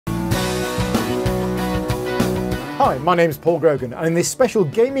Hi, my name's Paul Grogan, and in this special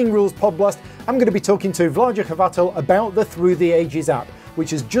Gaming Rules Podblast, I'm going to be talking to Vlaada Chvatil about the Through the Ages app, which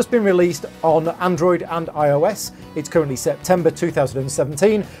has just been released on Android and iOS. It's currently September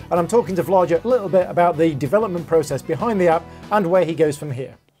 2017, and I'm talking to Vlaada a little bit about the development process behind the app and where he goes from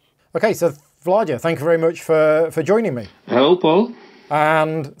here. Okay, so Vlaada, thank you very much for joining me. Hello, Paul.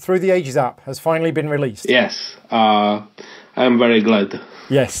 And Through the Ages app has finally been released. Yes, I'm very glad.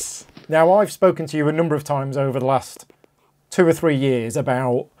 Yes. Now, I've spoken to you a number of times over the last 2 or 3 years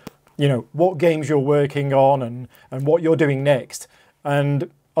about, what games you're working on and what you're doing next.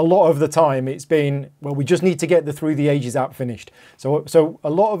 And a lot of the time it's been, well, we just need to get the Through the Ages app finished. So a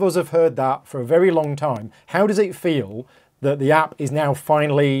lot of us have heard that for a very long time. How does it feel that the app is now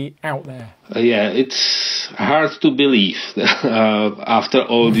finally out there? Yeah, it's hard to believe after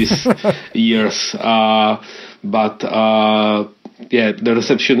all these years. Yeah, the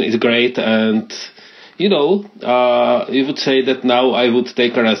reception is great, and you would say that now I would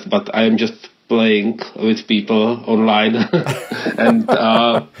take a rest, but I am just playing with people online and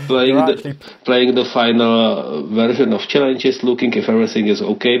playing the final version of challenges, looking if everything is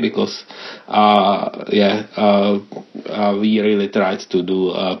okay, because we really tried to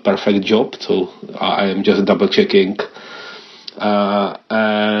do a perfect job, so I am just double checking,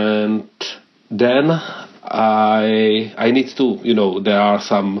 and then I need to, there are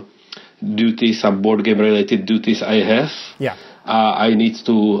some duties, some board game related duties I have. Yeah. I need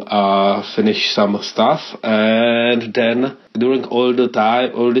to finish some stuff, and then during all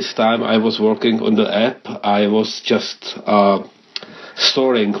this time I was working on the app, I was just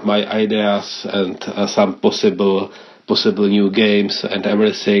storing my ideas and some possible new games and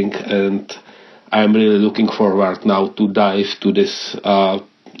everything, and I'm really looking forward now to dive to this pile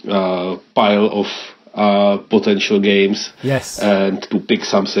of potential games. Yes. And to pick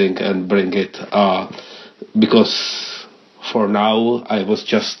something and bring it, because for now I was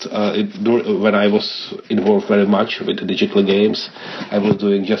just when I was involved very much with the digital games, I was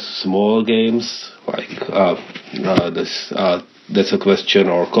doing just small games like That's a Question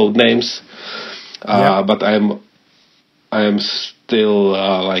or Code Names, but I am still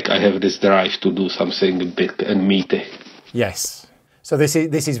I have this drive to do something big and meaty. Yes. So this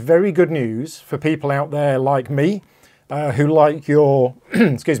is very good news for people out there like me, who like your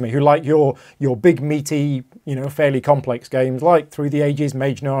who like your big meaty, fairly complex games like Through the Ages,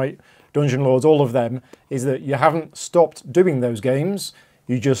 Mage Knight, Dungeon Lords, all of them, is that you haven't stopped doing those games.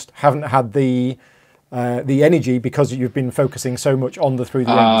 You just haven't had the energy because you've been focusing so much on the Through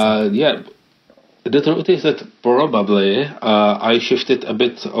the Ages. Yeah. The truth is that probably I shifted a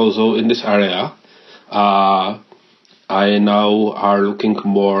bit also in this area. I now are looking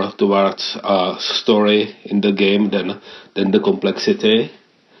more towards story in the game than the complexity.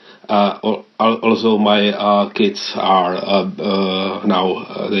 Also, my kids are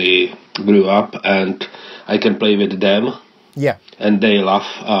now they grew up, and I can play with them. Yeah, and they love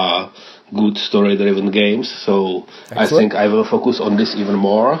good story-driven games. So excellent. I think I will focus on this even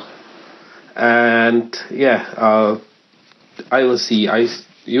more. And I will see. I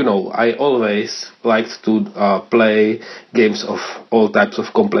always liked to play games of all types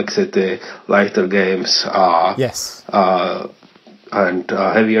of complexity, lighter games, yes, and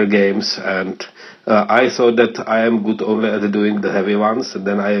heavier games. And I thought that I am good only at doing the heavy ones, and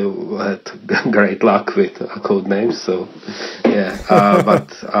then I had great luck with code names. So,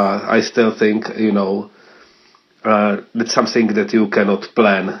 but I still think, that's something that you cannot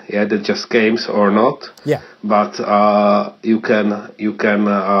plan. Yeah, that just games or not. Yeah. But you can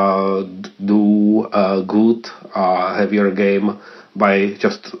do a good heavier game by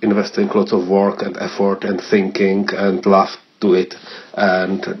just investing lots of work and effort and thinking and love to it,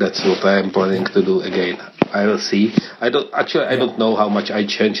 and that's what I am planning to do again. I will see. I don't know how much I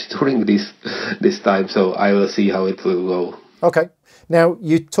changed during this time, so I will see how it will go. Okay. Now,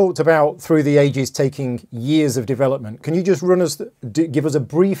 you talked about Through the Ages taking years of development. Can you just give us a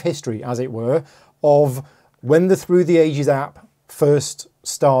brief history, as it were, of when the Through the Ages app first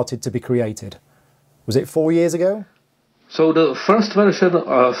started to be created? Was it 4 years ago? So the first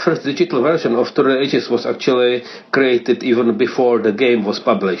digital version of Through the Ages was actually created even before the game was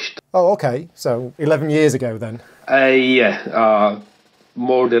published. Oh, okay. So 11 years ago then?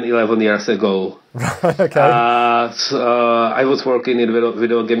 More than 11 years ago. Okay. I was working in a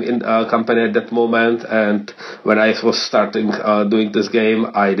video game company at that moment, and when I was starting doing this game,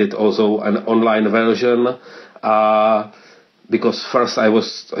 I did also an online version, because first I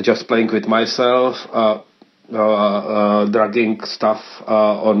was just playing with myself, dragging stuff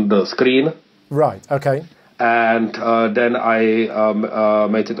on the screen. Right, okay. And then I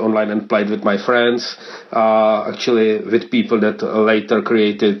made it online and played with my friends, actually with people that later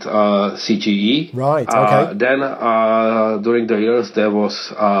created CGE. Right, okay. Then during the years there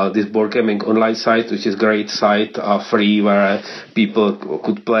was this board gaming online site, which is a great site, free, where people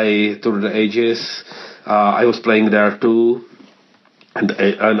could play through the ages. I was playing there too.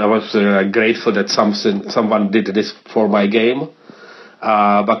 And I was grateful that someone did this for my game.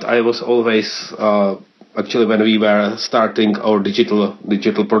 But I was always... Actually, when we were starting our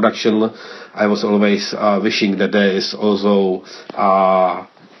digital production, I was always wishing that there is also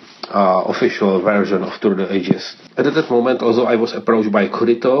official version of Through the Ages. At that moment, also, I was approached by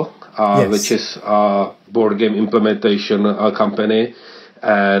Kurito, Yes. which is a board game implementation company,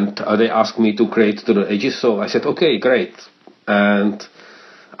 and they asked me to create Through the Ages. So I said, okay, great. And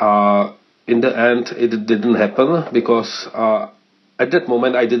in the end, it didn't happen because at that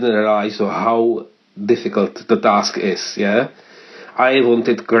moment I didn't realize how difficult the task is. Yeah, I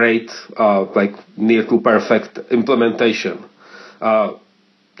wanted great, like near to perfect implementation. Now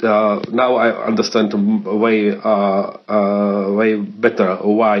I understand way better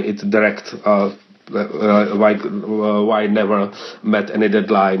why it direct, why never met any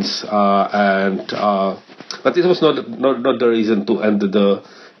deadlines, but it was not the reason to end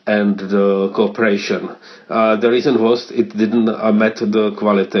the cooperation. The reason was it didn't met the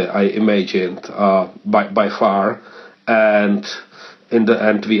quality I imagined by far, and in the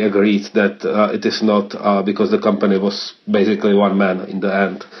end we agreed that it is not, because the company was basically one man in the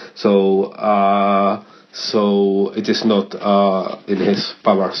end. So it is not in his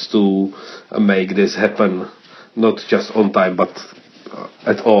powers to make this happen, not just on time but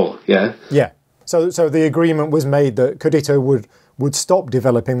at all. Yeah. Yeah. So the agreement was made that Kurito would stop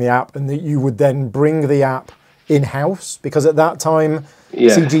developing the app and that you would then bring the app in-house, because at that time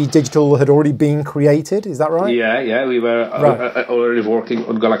CG Digital had already been created. Is that right? Yeah, we were already working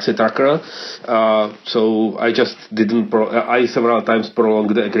on Galaxy Tracker. So I just didn't. I several times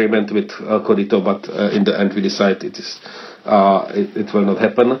prolonged the agreement with Kurito, but in the end we decided it will not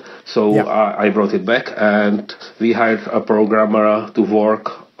happen. So I brought it back, and we hired a programmer to work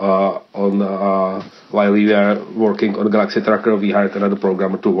on. While we were working on Galaxy Tracker, we hired another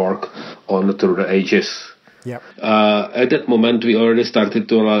programmer to work on Through the Ages. Yep. At that moment, we already started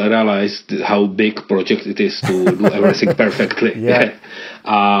to realize how big project it is to do everything perfectly.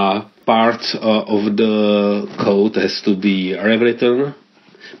 Parts of the code has to be rewritten,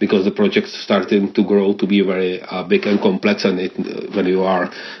 because the project starting to grow to be very big and complex, and when you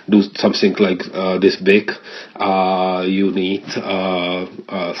do something like this big, you need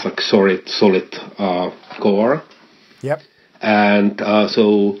like solid core. Yep. And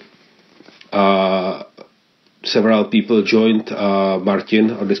so several people joined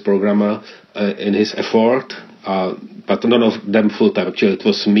Martin, or this programmer, in his effort, but none of them full time. Actually, it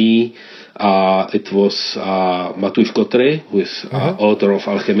was me. It was Matuš Kotry, who is author of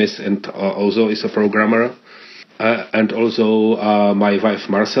Alchemist and also is a programmer, and also my wife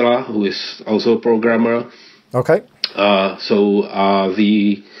Marcela, who is also a programmer. Okay. So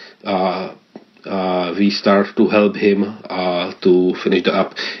we start to help him to finish the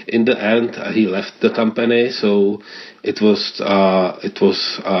app. In the end, he left the company, so it was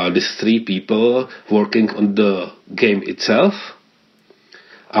these three people working on the game itself.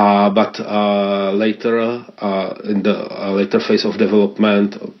 But later, in the later phase of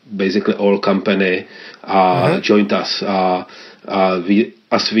development, basically all company joined us.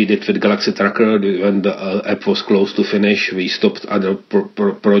 As we did with Galaxy Tracker, when the app was close to finish, we stopped other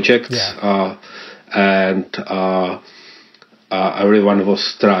projects, and everyone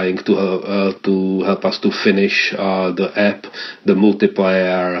was trying to help us to finish the app, the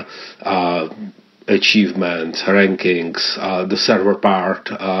multiplayer, achievements, rankings, the server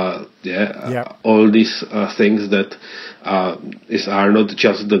part, all these things that are not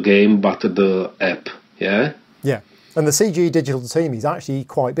just the game but the app. Yeah. And the CGE Digital team is actually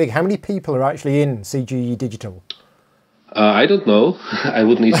quite big. How many people are actually in CGE Digital? I don't know. I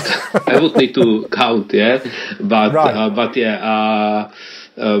would need to count. Yeah, but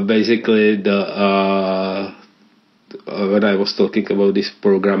basically the. When I was talking about this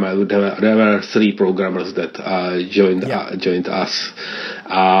program, there were three programmers that joined us.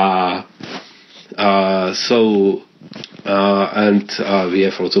 And we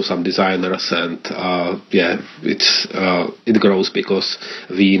have also some designers, and it grows because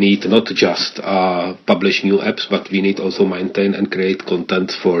we need not just publish new apps, but we need also maintain and create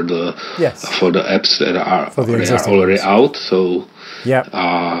content for the apps that are already out. So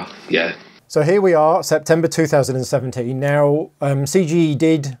So here we are, September 2017. Now, CGE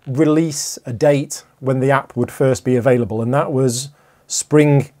did release a date when the app would first be available, and that was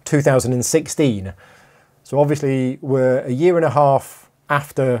spring 2016. So obviously we're a year and a half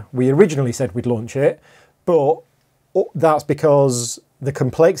after we originally said we'd launch it, but that's because the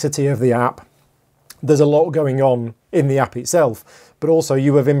complexity of the app, there's a lot going on in the app itself, but also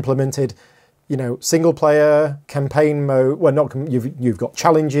you have implemented, you know, single player, campaign mode, well, you've got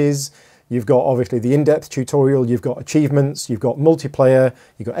challenges, you've got obviously the in-depth tutorial, you've got achievements, you've got multiplayer,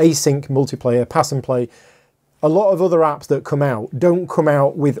 you've got async multiplayer, pass and play. A lot of other apps that come out don't come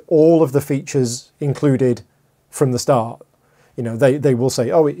out with all of the features included from the start. You know, they will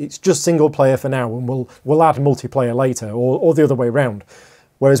say, oh, it's just single player for now, and we'll add multiplayer later, or the other way around.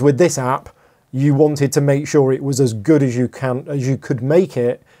 Whereas with this app, you wanted to make sure it was as good as you could make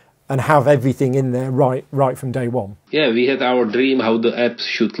it, and have everything in there right from day one. Yeah, we had our dream how the app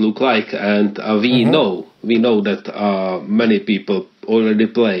should look like, and we know that many people already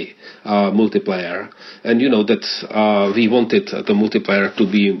play multiplayer, and you know that we wanted the multiplayer to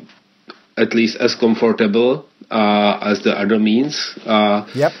be at least as comfortable as the other means.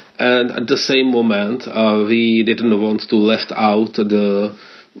 Yep. And at the same moment, we didn't want to left out the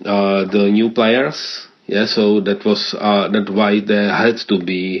new players. Yeah, so that was that's why there had to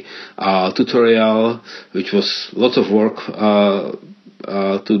be a tutorial, which was lots of work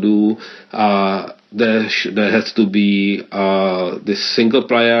to do. There has to be this single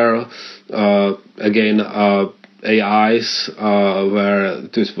player again. AIs, where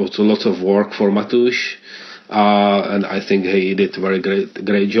this was a lot of work for Matusz, and I think he did a very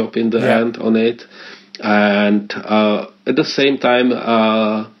great job in the end on it. And at the same time,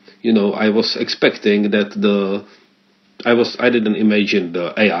 you know, I was expecting that I didn't imagine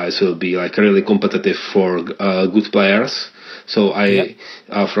the AIs will be like really competitive for good players. So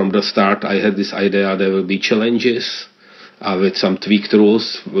from the start, I had this idea there will be challenges with some tweaked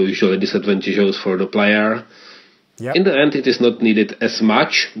rules, usually disadvantageous for the player. Yep. In the end, it is not needed as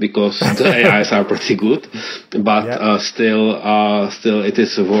much because the AIs are pretty good, but still it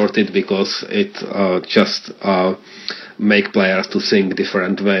is worth it because it just make players to think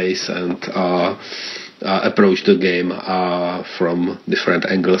different ways and approach the game from different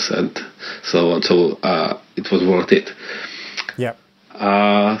angles and so on. So it was worth it. Yeah.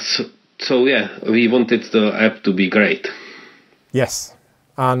 So yeah, we wanted the app to be great. Yes.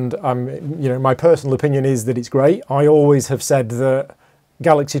 And you know, my personal opinion is that it's great. I always have said that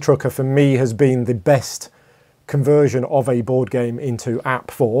Galaxy Trucker for me has been the best conversion of a board game into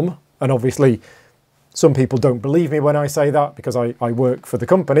app form. And obviously, some people don't believe me when I say that because I work for the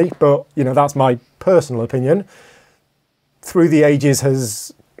company. But you know, that's my personal opinion. Through the ages,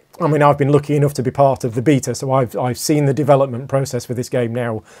 I've been lucky enough to be part of the beta, so I've seen the development process for this game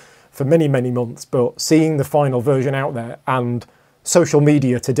now for many months. But seeing the final version out there and social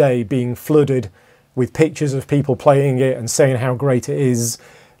media today being flooded with pictures of people playing it and saying how great it is,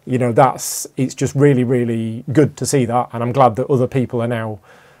 you know, it's just really good to see that, and I'm glad that other people are now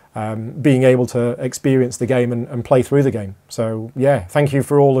being able to experience the game and play through the game. So yeah, thank you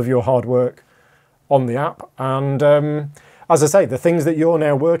for all of your hard work on the app. And as I say, the things that you're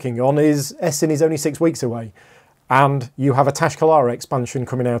now working on is Essen is only 6 weeks away, and you have a Tashkalara expansion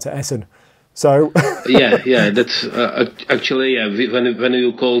coming out at Essen. So yeah, that's actually when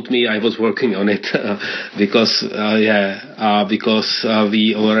you called me, I was working on it because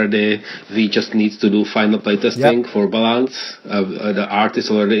we just need to do final playtesting for balance. The art is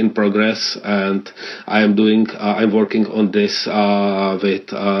already in progress, and I'm working on this with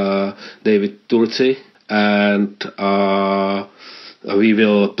David Turci, and we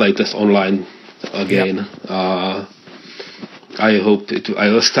will playtest online again. I hope I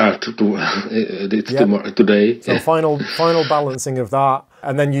will start today. So final balancing of that,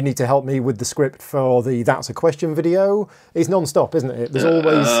 and then you need to help me with the script for the That's a Question video. It's non-stop, isn't it? There's always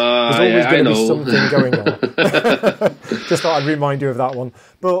going to be something going on. Just thought I'd remind you of that one.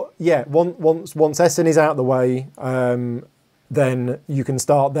 But yeah, once Essen is out of the way, then you can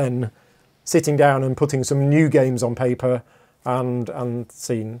start then sitting down and putting some new games on paper and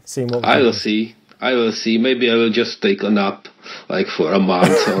seeing what I will see. Maybe I will just take a nap, like for a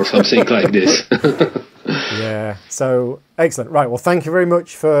month or something like this. Yeah. So excellent. Right. Well, thank you very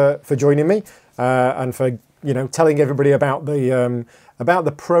much for joining me and for telling everybody about the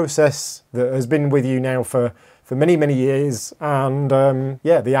process that has been with you now for many years. And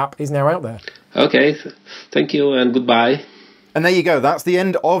yeah, the app is now out there. Okay. Thank you and goodbye. And there you go, that's the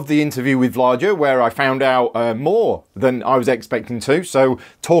end of the interview with Vlaada, where I found out more than I was expecting to. So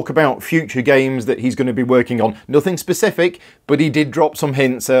talk about future games that he's going to be working on. Nothing specific, but he did drop some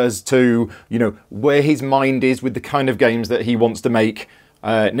hints as to, you know, where his mind is with the kind of games that he wants to make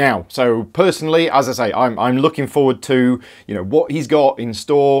now. So personally, as I say, I'm looking forward to, you know, what he's got in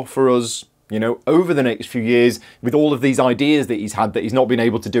store for us, you know, over the next few years with all of these ideas that he's had that he's not been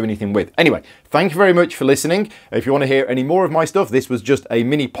able to do anything with. Anyway, thank you very much for listening. If you want to hear any more of my stuff, this was just a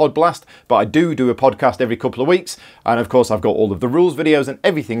mini Podblast, but I do a podcast every couple of weeks. And of course, I've got all of the rules videos and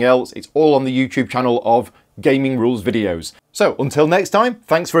everything else. It's all on the YouTube channel of Gaming Rules Videos. So until next time,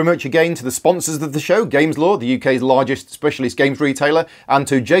 thanks very much again to the sponsors of the show, Games Law, the UK's largest specialist games retailer, and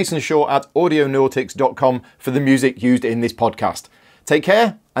to Jason Shaw at audionautics.com for the music used in this podcast. Take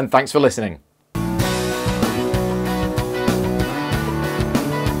care, and thanks for listening.